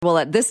Well,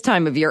 at this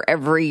time of year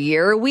every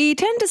year, we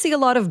tend to see a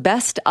lot of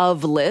best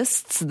of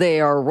lists.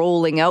 They are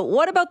rolling out.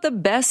 What about the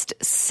best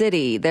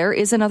city? There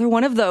is another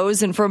one of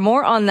those. And for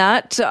more on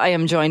that, I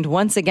am joined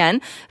once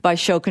again by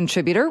show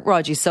contributor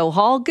Raji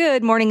Sohal.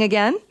 Good morning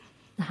again.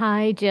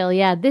 Hi, Jill.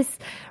 Yeah, this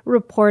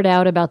report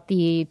out about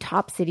the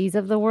top cities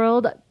of the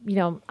world,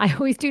 I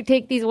always do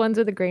take these ones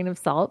with a grain of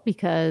salt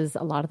because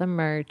a lot of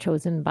them are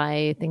chosen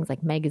by things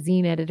like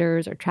magazine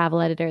editors or travel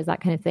editors,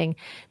 that kind of thing.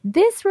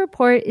 This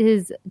report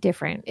is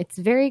different. It's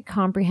very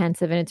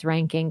comprehensive in its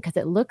ranking because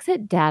it looks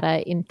at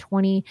data in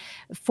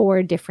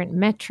 24 different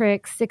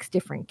metrics, 6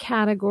 different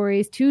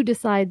categories to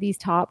decide these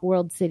top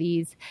world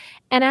cities.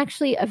 And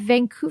actually, a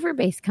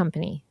Vancouver-based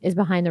company is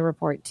behind the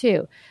report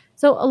too.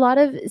 So a lot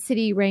of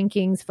city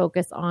rankings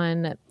focus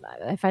on,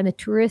 I find, the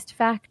tourist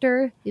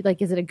factor. Like,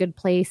 is it a good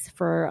place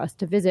for us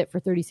to visit for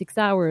 36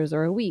 hours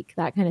or a week,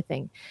 that kind of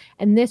thing.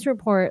 And this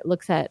report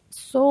looks at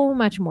so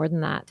much more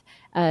than that.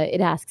 It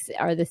asks,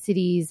 are the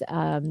cities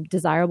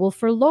desirable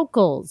for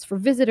locals, for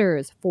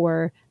visitors,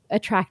 for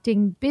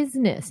attracting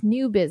business,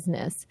 new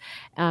business?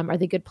 Are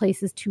they good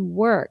places to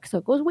work? So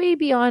it goes way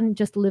beyond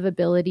just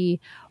livability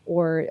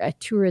or a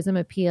tourism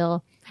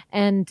appeal.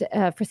 And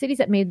for cities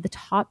that made the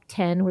top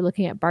 10, we're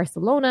looking at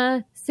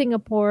Barcelona,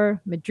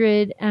 Singapore,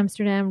 Madrid,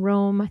 Amsterdam,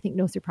 Rome. I think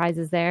no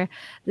surprises there.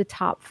 The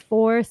top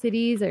 4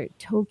 cities are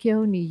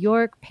Tokyo, New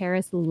York,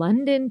 Paris,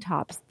 London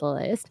tops the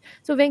list.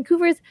 So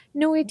Vancouver's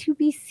nowhere to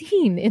be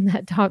seen in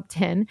that top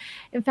 10.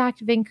 In fact,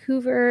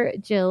 Vancouver,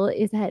 Jill,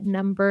 is at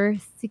number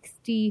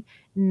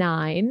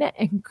 69.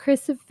 And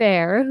Chris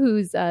Fair,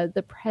 who's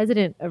the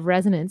president of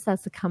Resonance,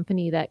 that's the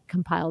company that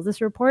compiles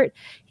this report,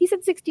 he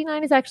said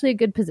 69 is actually a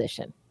good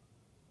position.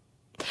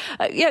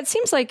 Yeah, it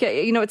seems like,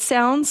 it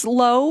sounds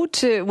low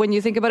to when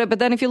you think about it. But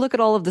then if you look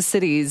at all of the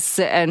cities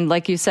and,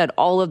 like you said,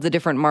 all of the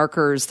different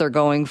markers they're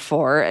going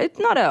for, it's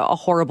not a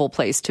horrible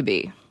place to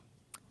be.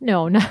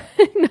 No, not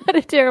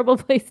a terrible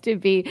place to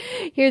be.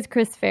 Here's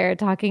Chris Fair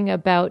talking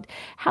about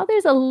how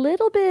there's a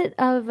little bit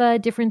of a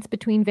difference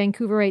between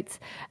Vancouverites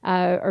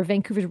or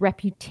Vancouver's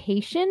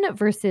reputation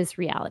versus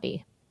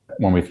reality.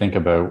 When we think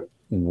about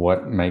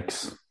what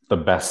makes the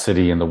best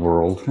city in the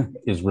world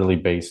is really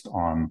based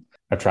on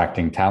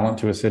attracting talent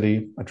to a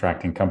city,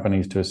 attracting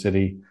companies to a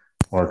city,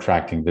 or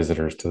attracting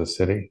visitors to the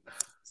city.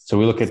 So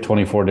we look at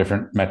 24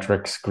 different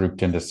metrics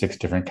grouped into 6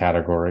 different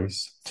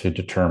categories to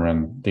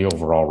determine the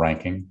overall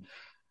ranking.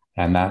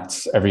 And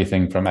that's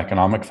everything from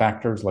economic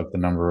factors like the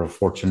number of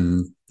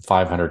Fortune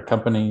 500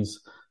 companies,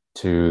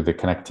 to the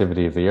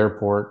connectivity of the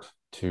airport,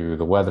 to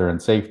the weather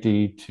and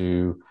safety,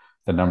 to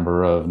the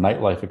number of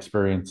nightlife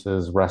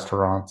experiences,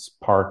 restaurants,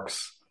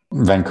 parks.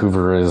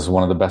 Vancouver is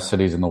one of the best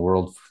cities in the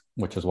world,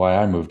 which is why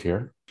I moved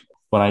here.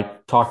 When I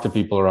talk to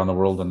people around the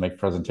world and make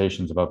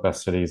presentations about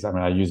best cities,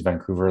 I use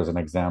Vancouver as an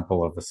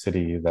example of a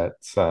city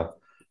that's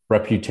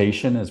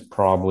reputation is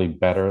probably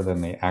better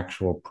than the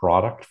actual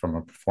product from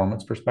a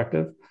performance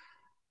perspective.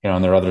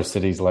 And there are other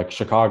cities like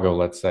Chicago,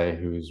 let's say,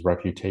 whose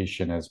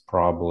reputation is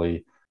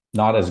probably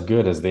not as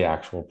good as the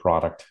actual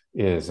product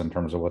is in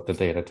terms of what the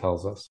data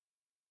tells us.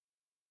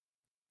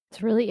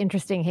 It's really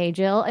interesting. Hey,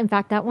 Jill. In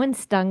fact, that one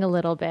stung a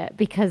little bit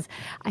because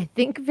I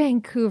think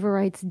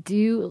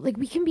Vancouverites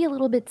we can be a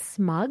little bit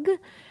smug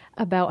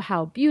about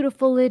how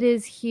beautiful it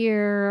is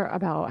here,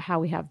 about how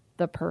we have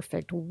the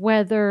perfect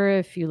weather.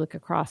 If you look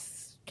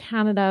across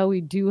Canada,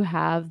 we do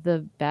have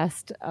the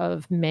best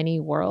of many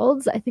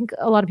worlds. I think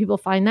a lot of people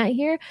find that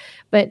here,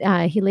 but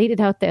he laid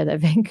it out there that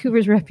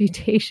Vancouver's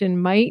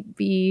reputation might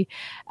be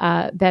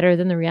better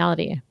than the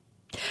reality.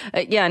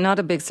 Yeah, not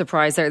a big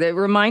surprise there. It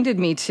reminded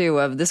me, too,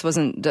 of, this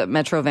wasn't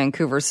Metro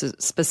Vancouver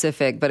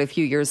specific, but a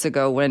few years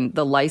ago when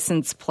the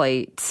license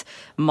plate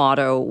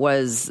motto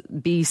was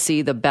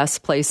BC, the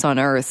best place on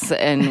earth.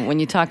 And when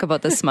you talk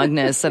about the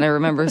smugness, and I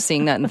remember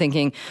seeing that and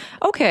thinking,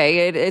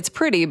 okay, it's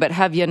pretty, but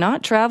have you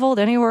not traveled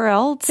anywhere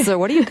else? Or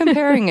what are you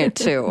comparing it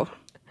to?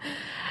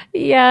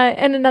 Yeah,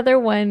 and another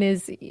one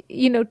is,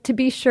 to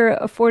be sure,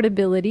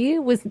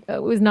 affordability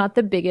was not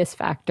the biggest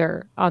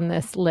factor on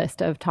this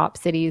list of top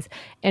cities,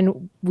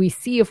 and we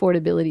see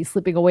affordability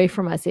slipping away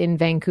from us in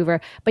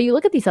Vancouver. But you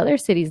look at these other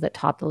cities that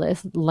top the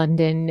list,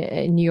 London,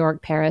 New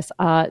York, Paris,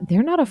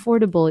 they're not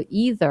affordable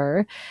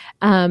either.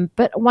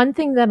 But one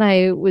thing that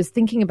I was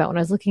thinking about when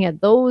I was looking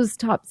at those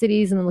top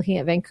cities and then looking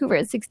at Vancouver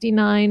at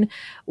 69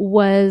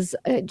 was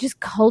just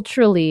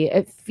culturally,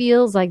 it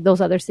feels like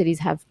those other cities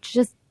have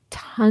just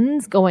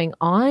tons going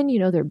on.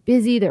 They're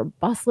busy, they're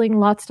bustling,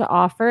 lots to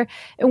offer.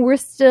 And we're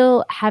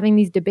still having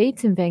these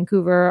debates in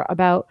Vancouver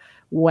about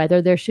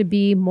whether there should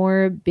be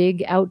more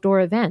big outdoor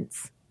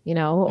events,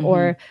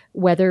 or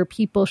whether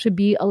people should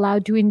be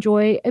allowed to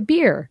enjoy a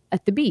beer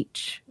at the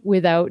beach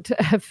without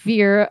a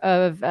fear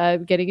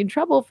of getting in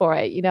trouble for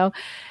it,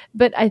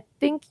 But I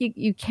think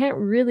you can't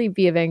really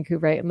be a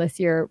Vancouverite unless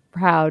you're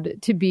proud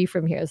to be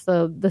from here.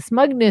 So the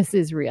smugness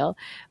is real.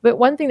 But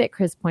one thing that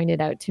Chris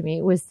pointed out to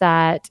me was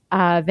that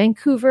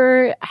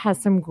Vancouver has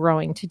some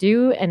growing to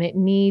do, and it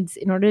needs,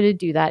 in order to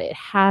do that, it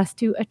has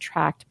to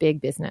attract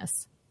big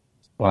business.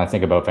 when I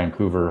think about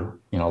Vancouver,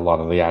 a lot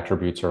of the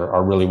attributes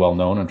are really well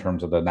known in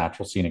terms of the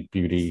natural scenic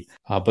beauty.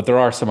 But there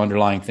are some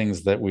underlying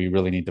things that we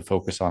really need to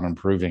focus on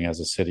improving as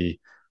a city,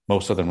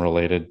 most of them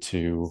related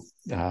to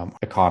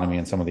economy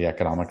and some of the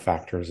economic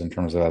factors in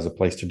terms of as a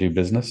place to do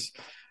business.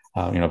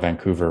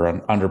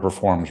 Vancouver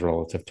underperforms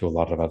relative to a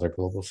lot of other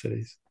global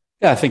cities.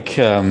 Yeah, I think,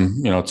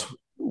 it's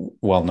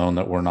well known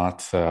that we're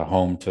not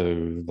home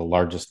to the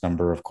largest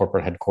number of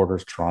corporate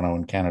headquarters. Toronto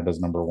in Canada is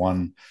number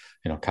one.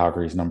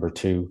 Calgary's number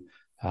two.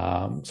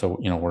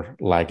 We're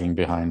lagging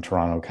behind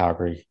Toronto,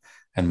 Calgary,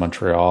 and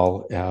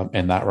Montreal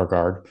in that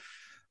regard.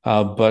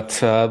 But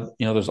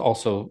there's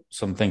also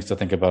some things to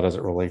think about as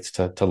it relates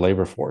to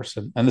labor force.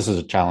 And this is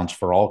a challenge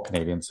for all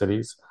Canadian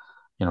cities,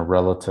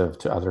 relative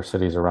to other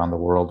cities around the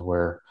world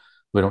where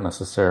we don't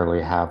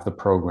necessarily have the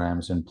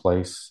programs in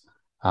place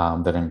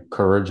that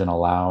encourage and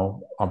allow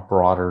a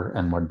broader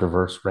and more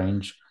diverse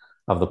range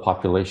of the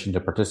population to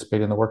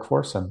participate in the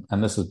workforce.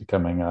 And this is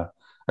becoming a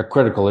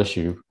critical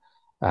issue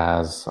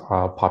as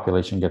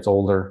population gets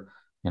older.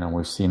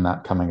 We've seen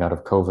that coming out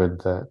of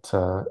COVID,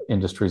 that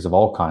industries of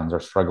all kinds are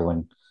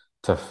struggling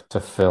to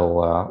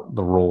fill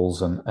the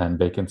roles and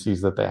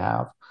vacancies that they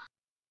have.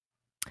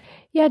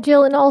 Yeah,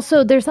 Jill, and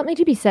also there's something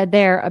to be said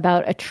there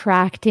about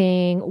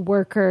attracting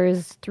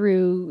workers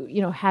through,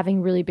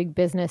 having really big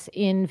business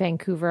in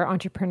Vancouver,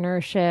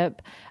 entrepreneurship,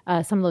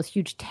 some of those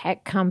huge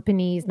tech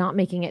companies, not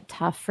making it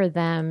tough for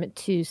them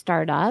to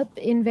start up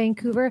in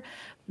Vancouver.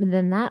 But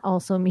then that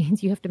also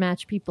means you have to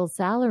match people's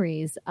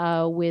salaries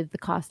with the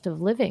cost of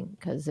living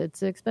because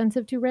it's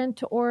expensive to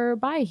rent or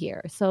buy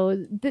here.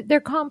 So they're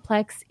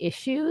complex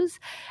issues,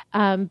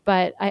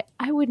 but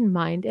I wouldn't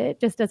mind it,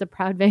 just as a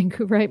proud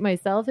Vancouverite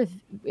myself,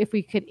 if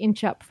we could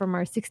inch up from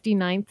our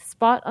 69th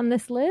spot on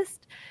this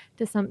list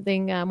to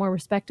something more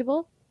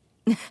respectable.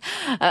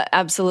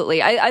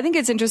 Absolutely. I think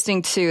it's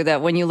interesting, too,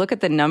 that when you look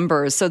at the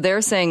numbers, so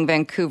they're saying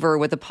Vancouver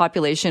with a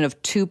population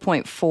of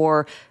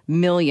 2.4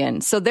 million.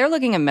 So they're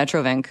looking at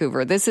Metro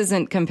Vancouver. This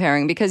isn't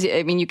comparing because,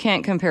 you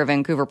can't compare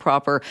Vancouver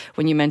proper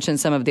when you mention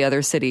some of the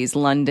other cities,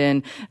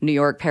 London, New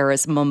York,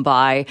 Paris,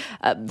 Mumbai.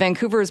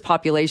 Vancouver's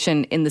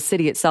population in the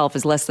city itself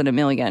is less than 1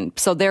 million.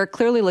 So they're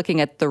clearly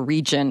looking at the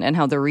region and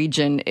how the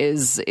region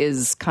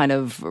is kind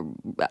of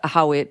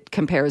how it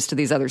compares to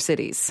these other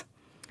cities.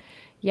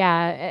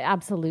 Yeah,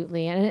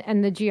 absolutely.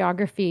 And the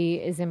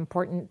geography is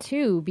important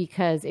too,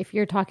 because if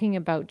you're talking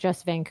about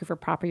just Vancouver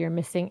proper, you're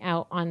missing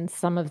out on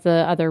some of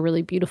the other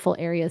really beautiful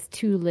areas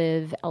to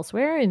live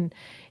elsewhere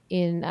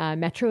in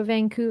Metro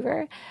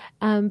Vancouver.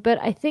 But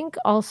I think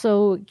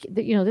also,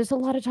 there's a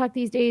lot of talk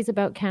these days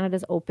about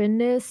Canada's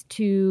openness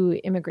to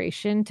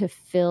immigration to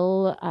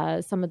fill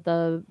some of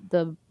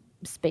the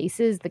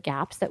spaces, the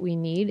gaps that we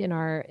need in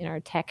our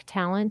tech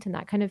talent and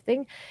that kind of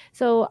thing.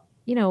 So,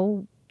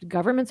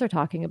 governments are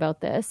talking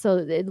about this. So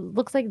it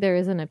looks like there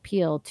is an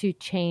appeal to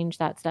change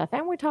that stuff.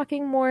 And we're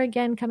talking more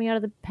again coming out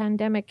of the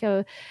pandemic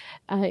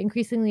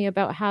increasingly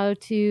about how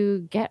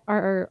to get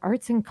our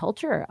arts and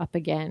culture up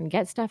again,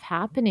 get stuff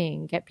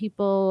happening, get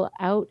people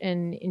out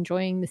and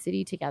enjoying the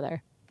city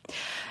together.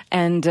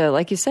 And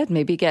like you said,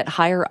 maybe get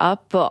higher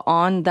up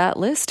on that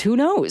list. Who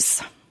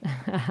knows?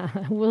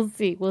 We'll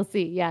see.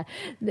 Yeah.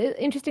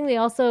 Interestingly,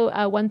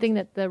 also, one thing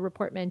that the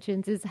report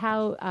mentions is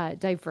how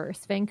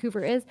diverse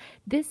Vancouver is.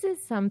 This is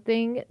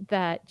something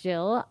that,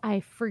 Jill,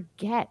 I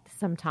forget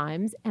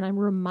sometimes, and I'm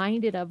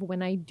reminded of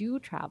when I do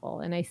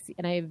travel and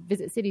I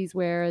visit cities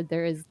where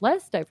there is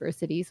less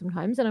diversity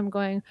sometimes, and I'm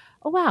going,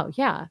 oh wow,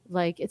 yeah,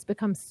 like it's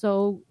become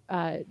so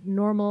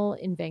normal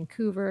in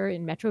Vancouver,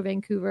 in Metro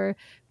Vancouver,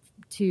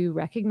 to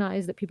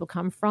recognize that people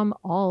come from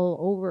all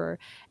over.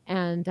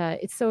 And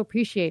it's so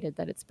appreciated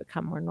that it's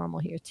become more normal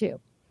here too.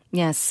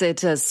 Yes,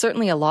 it is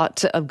certainly a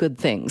lot of good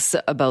things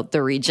about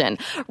the region.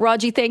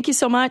 Raji, thank you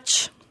so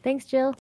much. Thanks, Jill.